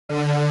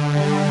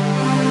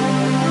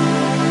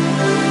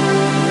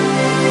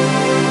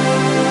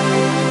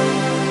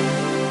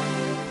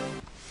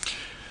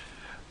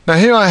Now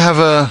here I have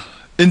a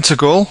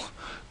integral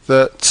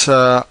that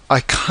I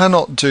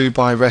cannot do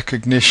by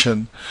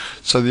recognition.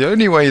 So the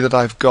only way that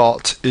I've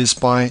got is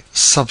by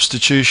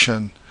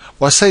substitution.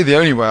 Well, I say the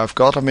only way I've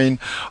got, I mean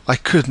I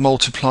could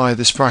multiply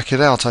this bracket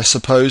out, I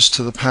suppose,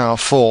 to the power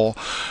 4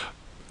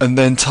 and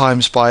then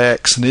times by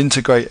x and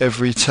integrate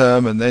every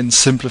term and then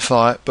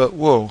simplify it, but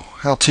whoa,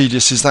 how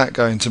tedious is that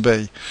going to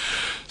be?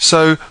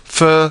 So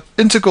for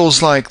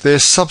integrals like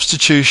this,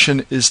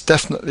 substitution is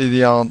definitely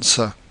the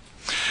answer.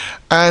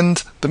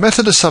 And the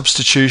method of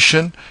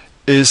substitution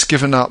is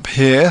given up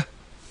here.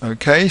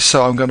 Okay,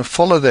 so I'm going to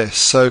follow this.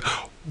 So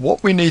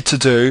what we need to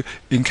do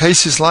in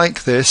cases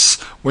like this,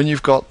 when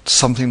you've got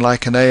something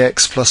like an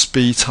ax plus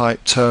b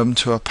type term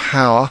to a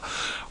power,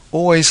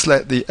 always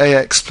let the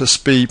ax plus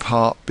b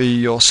part be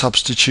your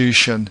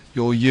substitution,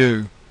 your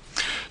u.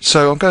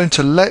 So I'm going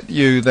to let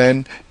u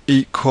then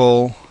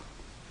equal,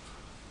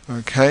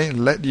 okay,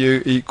 let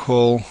u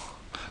equal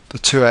the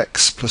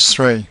 2x plus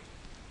 3.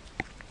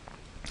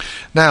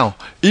 Now,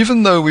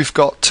 even though we've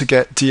got to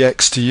get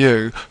dx to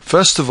u,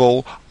 first of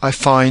all I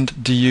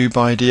find du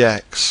by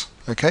dx.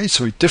 Okay,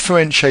 so we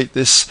differentiate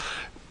this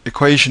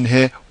equation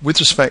here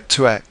with respect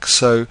to x.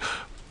 So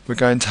we're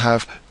going to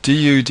have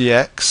du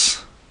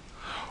dx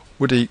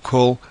would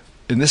equal,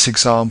 in this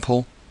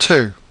example,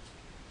 2.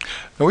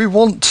 Now we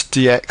want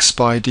dx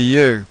by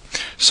du.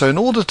 So in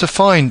order to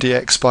find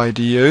dx by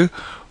du,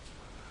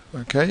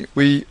 okay,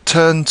 we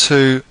turn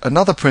to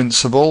another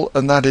principle,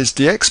 and that is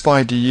dx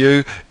by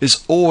du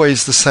is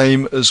always the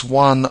same as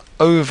 1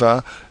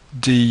 over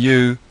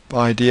du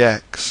by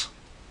dx.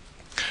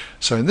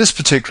 So in this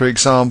particular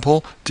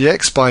example,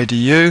 dx by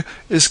du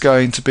is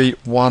going to be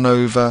 1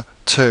 over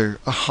 2,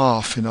 a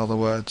half in other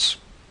words.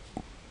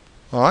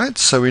 Alright,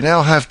 so we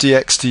now have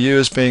dx du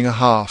as being a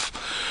half.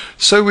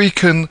 So we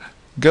can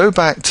go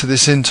back to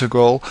this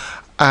integral,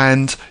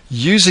 and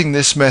using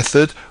this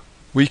method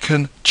we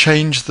can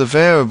change the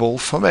variable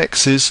from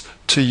x's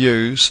to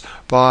u's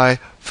by,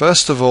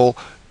 first of all,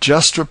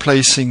 just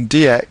replacing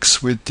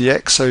dx with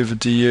dx over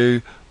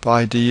du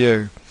by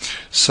du.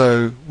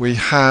 So we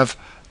have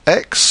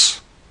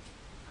x,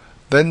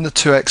 then the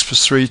 2x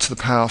plus 3 to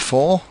the power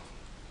 4,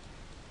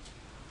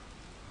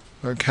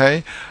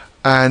 okay,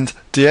 and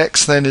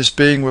dx then is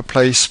being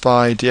replaced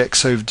by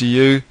dx over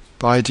du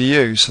by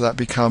du, so that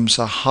becomes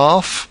a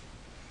half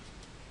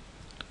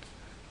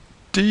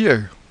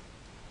du.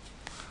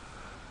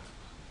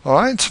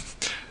 Alright,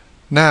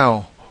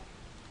 now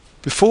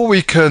before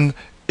we can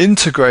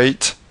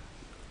integrate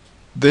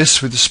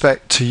this with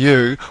respect to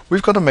u,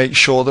 we've got to make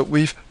sure that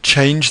we've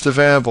changed the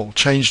variable,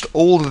 changed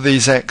all of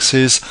these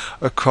x's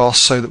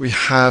across so that we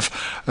have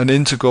an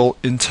integral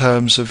in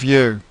terms of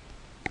u.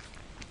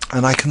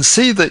 And I can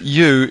see that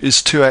u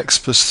is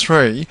 2x plus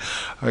 3.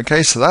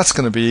 Okay, so that's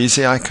going to be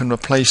easy. I can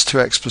replace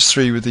 2x plus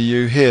 3 with the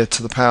u here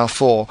to the power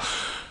 4.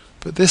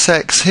 But this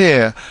x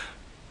here,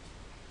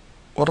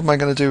 what am I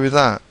going to do with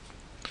that?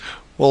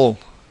 Well,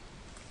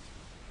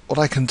 what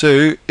I can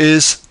do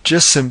is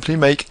just simply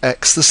make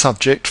x the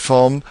subject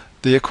from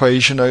the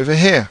equation over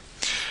here.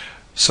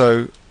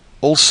 So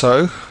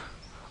also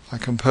I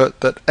can put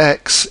that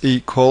x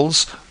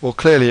equals, well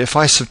clearly if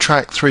I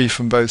subtract 3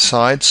 from both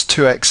sides,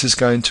 2x is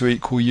going to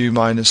equal u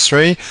minus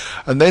 3,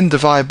 and then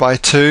divide by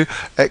 2,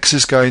 x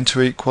is going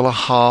to equal a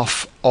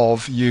half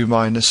of u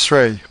minus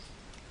 3.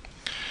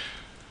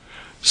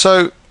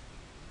 So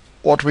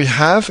what we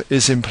have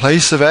is, in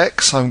place of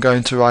x, I'm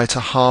going to write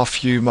a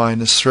half u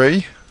minus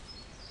 3.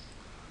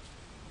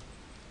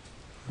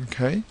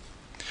 Okay,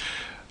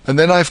 and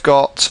then I've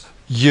got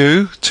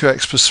u,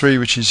 2x plus 3,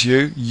 which is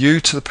u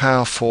to the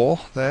power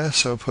 4 there,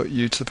 so I'll put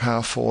u to the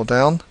power 4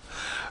 down,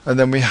 and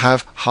then we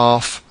have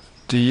half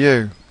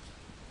du.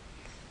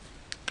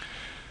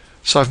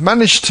 So I've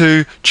managed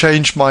to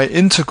change my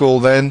integral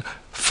then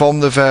from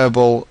the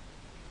variable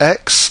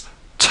x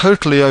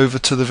totally over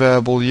to the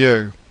variable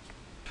u.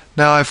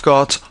 Now I've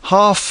got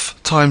half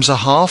times a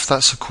half,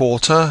 that's a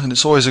quarter, and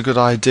it's always a good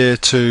idea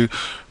to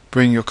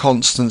bring your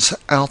constants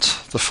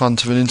out the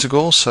front of an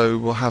integral, so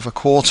we'll have a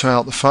quarter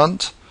out the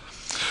front.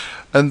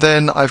 And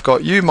then I've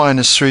got u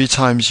minus 3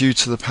 times u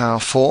to the power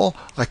 4.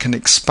 I can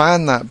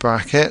expand that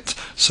bracket,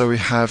 so we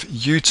have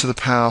u to the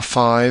power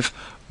 5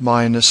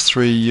 minus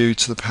 3u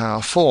to the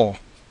power 4.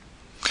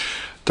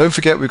 Don't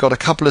forget we've got a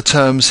couple of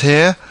terms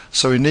here,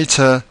 so we need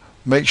to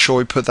make sure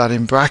we put that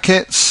in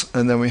brackets,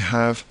 and then we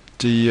have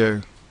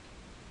du.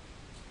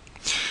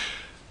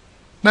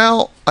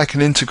 Now I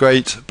can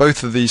integrate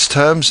both of these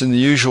terms in the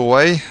usual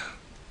way.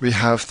 We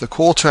have the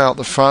quarter out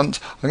the front.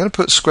 I'm going to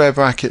put square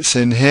brackets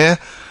in here,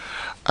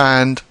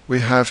 and we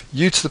have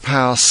u to the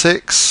power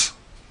 6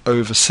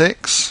 over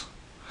 6.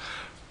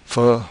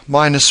 For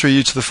minus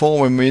 3u to the 4,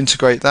 when we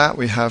integrate that,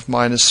 we have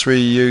minus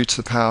 3u to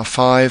the power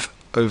 5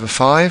 over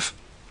 5.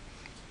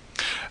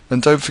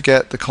 And don't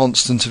forget the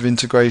constant of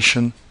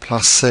integration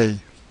plus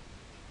c.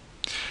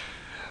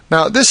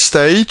 Now at this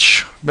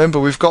stage, remember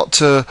we've got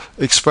to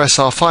express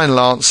our final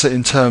answer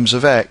in terms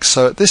of x.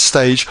 So at this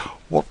stage,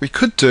 what we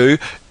could do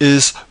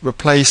is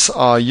replace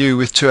our u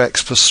with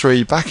 2x plus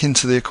 3 back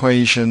into the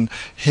equation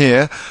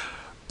here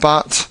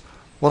but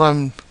what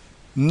I'm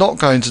not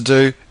going to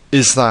do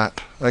is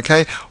that.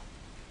 Okay,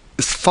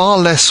 it's far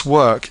less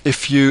work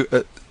if you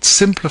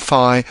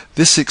simplify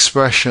this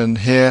expression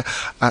here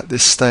at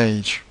this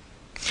stage.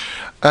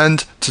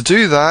 And to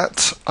do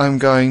that, I'm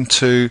going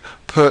to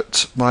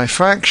put my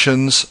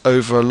fractions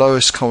over a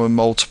lowest common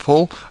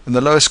multiple, and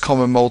the lowest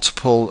common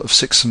multiple of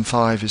 6 and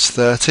 5 is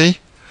 30.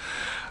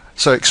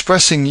 So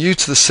expressing u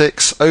to the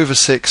 6 over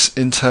 6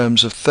 in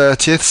terms of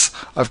 30ths,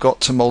 I've got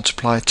to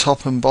multiply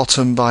top and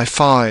bottom by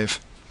 5.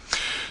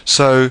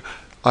 So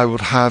I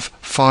would have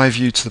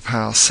 5u to the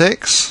power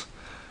 6,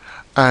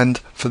 and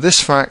for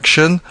this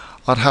fraction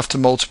I'd have to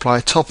multiply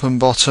top and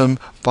bottom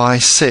by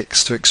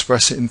 6 to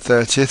express it in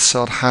 30ths,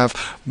 so I'd have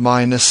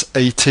minus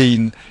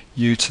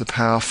 18u to the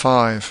power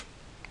 5.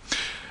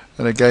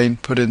 And again,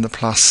 put in the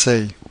plus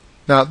c.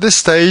 Now at this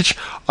stage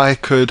I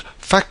could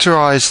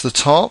factorize the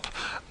top,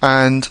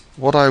 and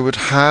what I would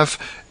have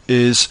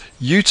is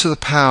u to the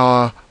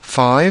power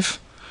 5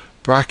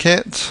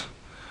 bracket,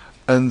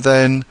 and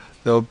then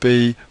there'll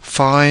be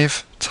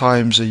 5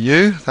 times a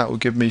u, that will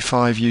give me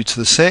 5u to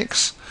the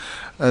 6,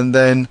 and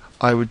then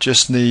I would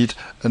just need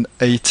an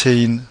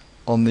 18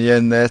 on the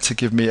end there to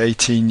give me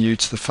 18u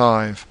to the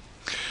 5.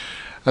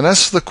 And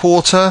as for the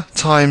quarter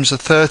times a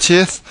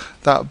 30th,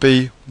 that would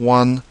be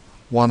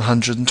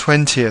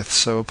 1/120th,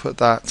 so we'll put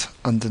that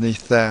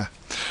underneath there,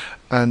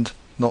 and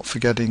not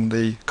forgetting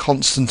the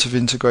constant of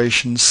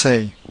integration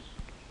c.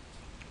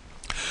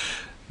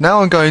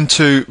 Now I'm going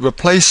to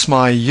replace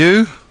my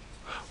u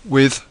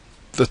with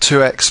the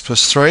 2x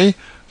plus 3,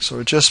 so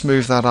we'll just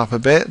move that up a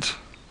bit,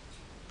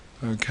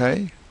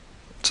 okay,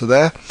 to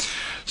there.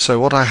 So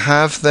what I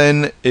have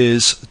then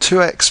is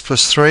 2x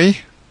plus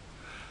 3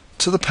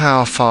 to the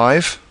power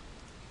 5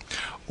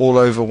 all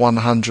over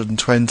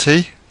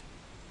 120,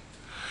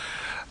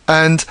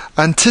 and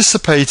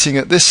anticipating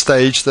at this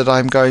stage that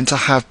I'm going to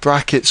have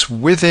brackets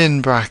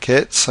within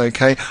brackets,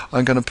 okay,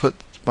 I'm going to put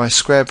my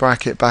square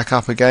bracket back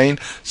up again,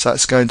 so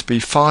that's going to be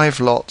 5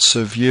 lots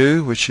of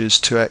u, which is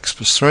 2x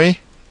plus 3,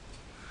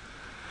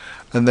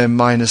 and then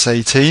minus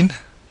 18,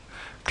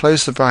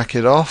 close the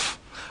bracket off,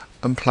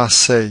 and plus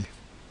c.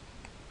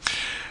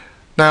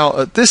 Now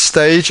at this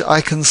stage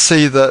I can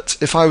see that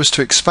if I was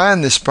to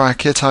expand this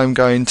bracket, I'm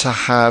going to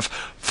have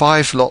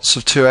 5 lots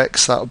of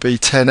 2x, that would be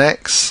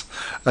 10x,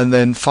 and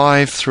then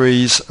 5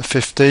 3s are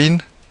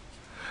 15,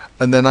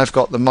 and then I've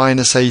got the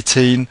minus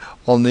 18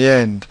 on the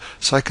end.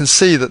 So I can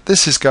see that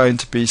this is going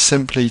to be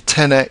simply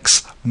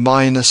 10x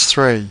minus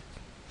 3.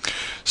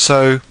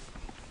 So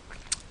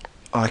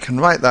I can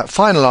write that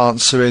final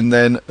answer in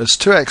then as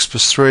 2x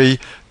plus 3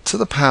 to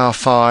the power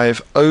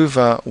 5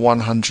 over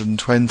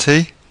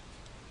 120,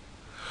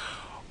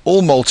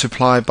 all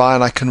multiplied by,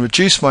 and I can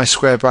reduce my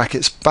square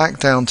brackets back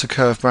down to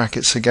curved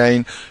brackets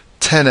again,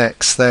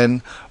 10x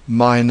then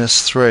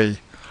minus 3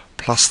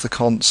 plus the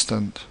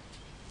constant.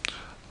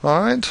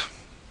 Alright,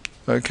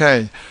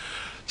 okay,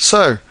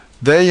 so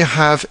there you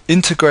have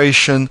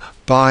integration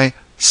by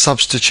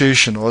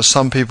substitution, or as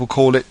some people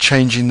call it,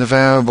 changing the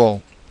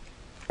variable.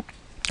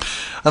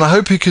 And I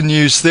hope you can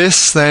use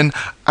this then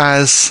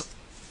as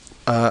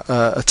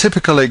a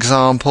typical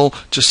example.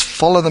 Just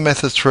follow the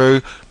method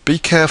through. Be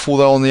careful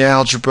though on the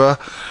algebra.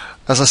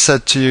 As I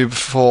said to you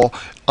before,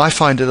 I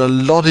find it a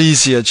lot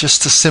easier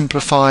just to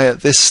simplify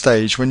at this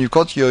stage. When you've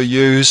got your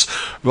u's,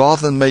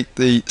 rather than make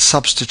the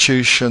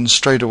substitution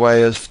straight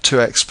away of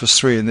 2x plus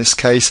 3 in this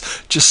case,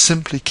 just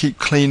simply keep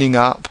cleaning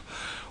up,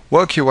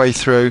 work your way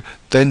through,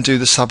 then do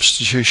the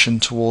substitution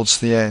towards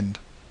the end.